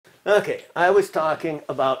Okay, I was talking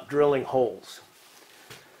about drilling holes.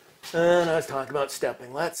 And I was talking about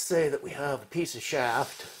stepping. Let's say that we have a piece of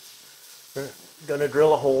shaft. We're going to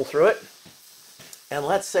drill a hole through it. And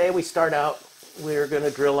let's say we start out, we're going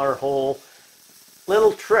to drill our hole.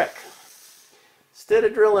 Little trick. Instead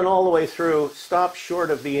of drilling all the way through, stop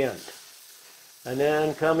short of the end. And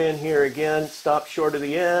then come in here again, stop short of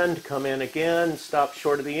the end, come in again, stop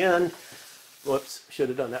short of the end. Whoops, should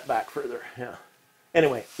have done that back further. Yeah.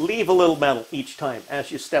 Anyway, leave a little metal each time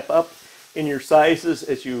as you step up in your sizes,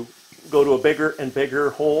 as you go to a bigger and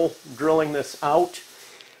bigger hole, drilling this out.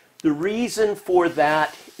 The reason for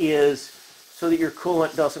that is so that your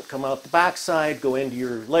coolant doesn't come out the backside, go into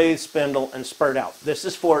your lathe spindle, and spurt out. This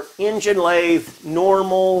is for engine lathe,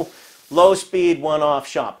 normal, low-speed, one-off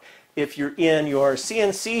shop. If you're in your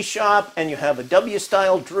CNC shop and you have a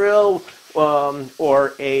W-style drill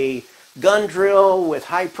or a gun drill with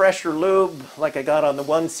high-pressure lube, like I got on the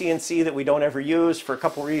one CNC that we don't ever use for a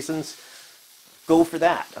couple reasons, go for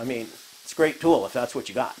that. I mean, it's a great tool if that's what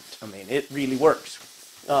you got. I mean, it really works.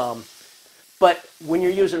 But when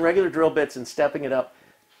you're using regular drill bits and stepping it up,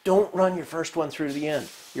 don't run your first one through the end.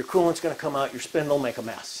 Your coolant's going to come out, your spindle will make a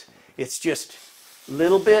mess. It's just a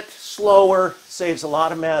little bit slower, saves a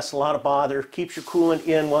lot of mess, a lot of bother, keeps your coolant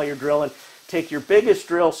in while you're drilling. Take your biggest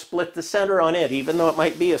drill, split the center on it, even though it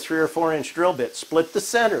might be a 3 or 4 inch drill bit. Split the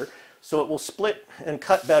center so it will split and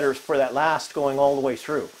cut better for that last going all the way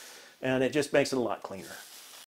through. And it just makes it a lot cleaner.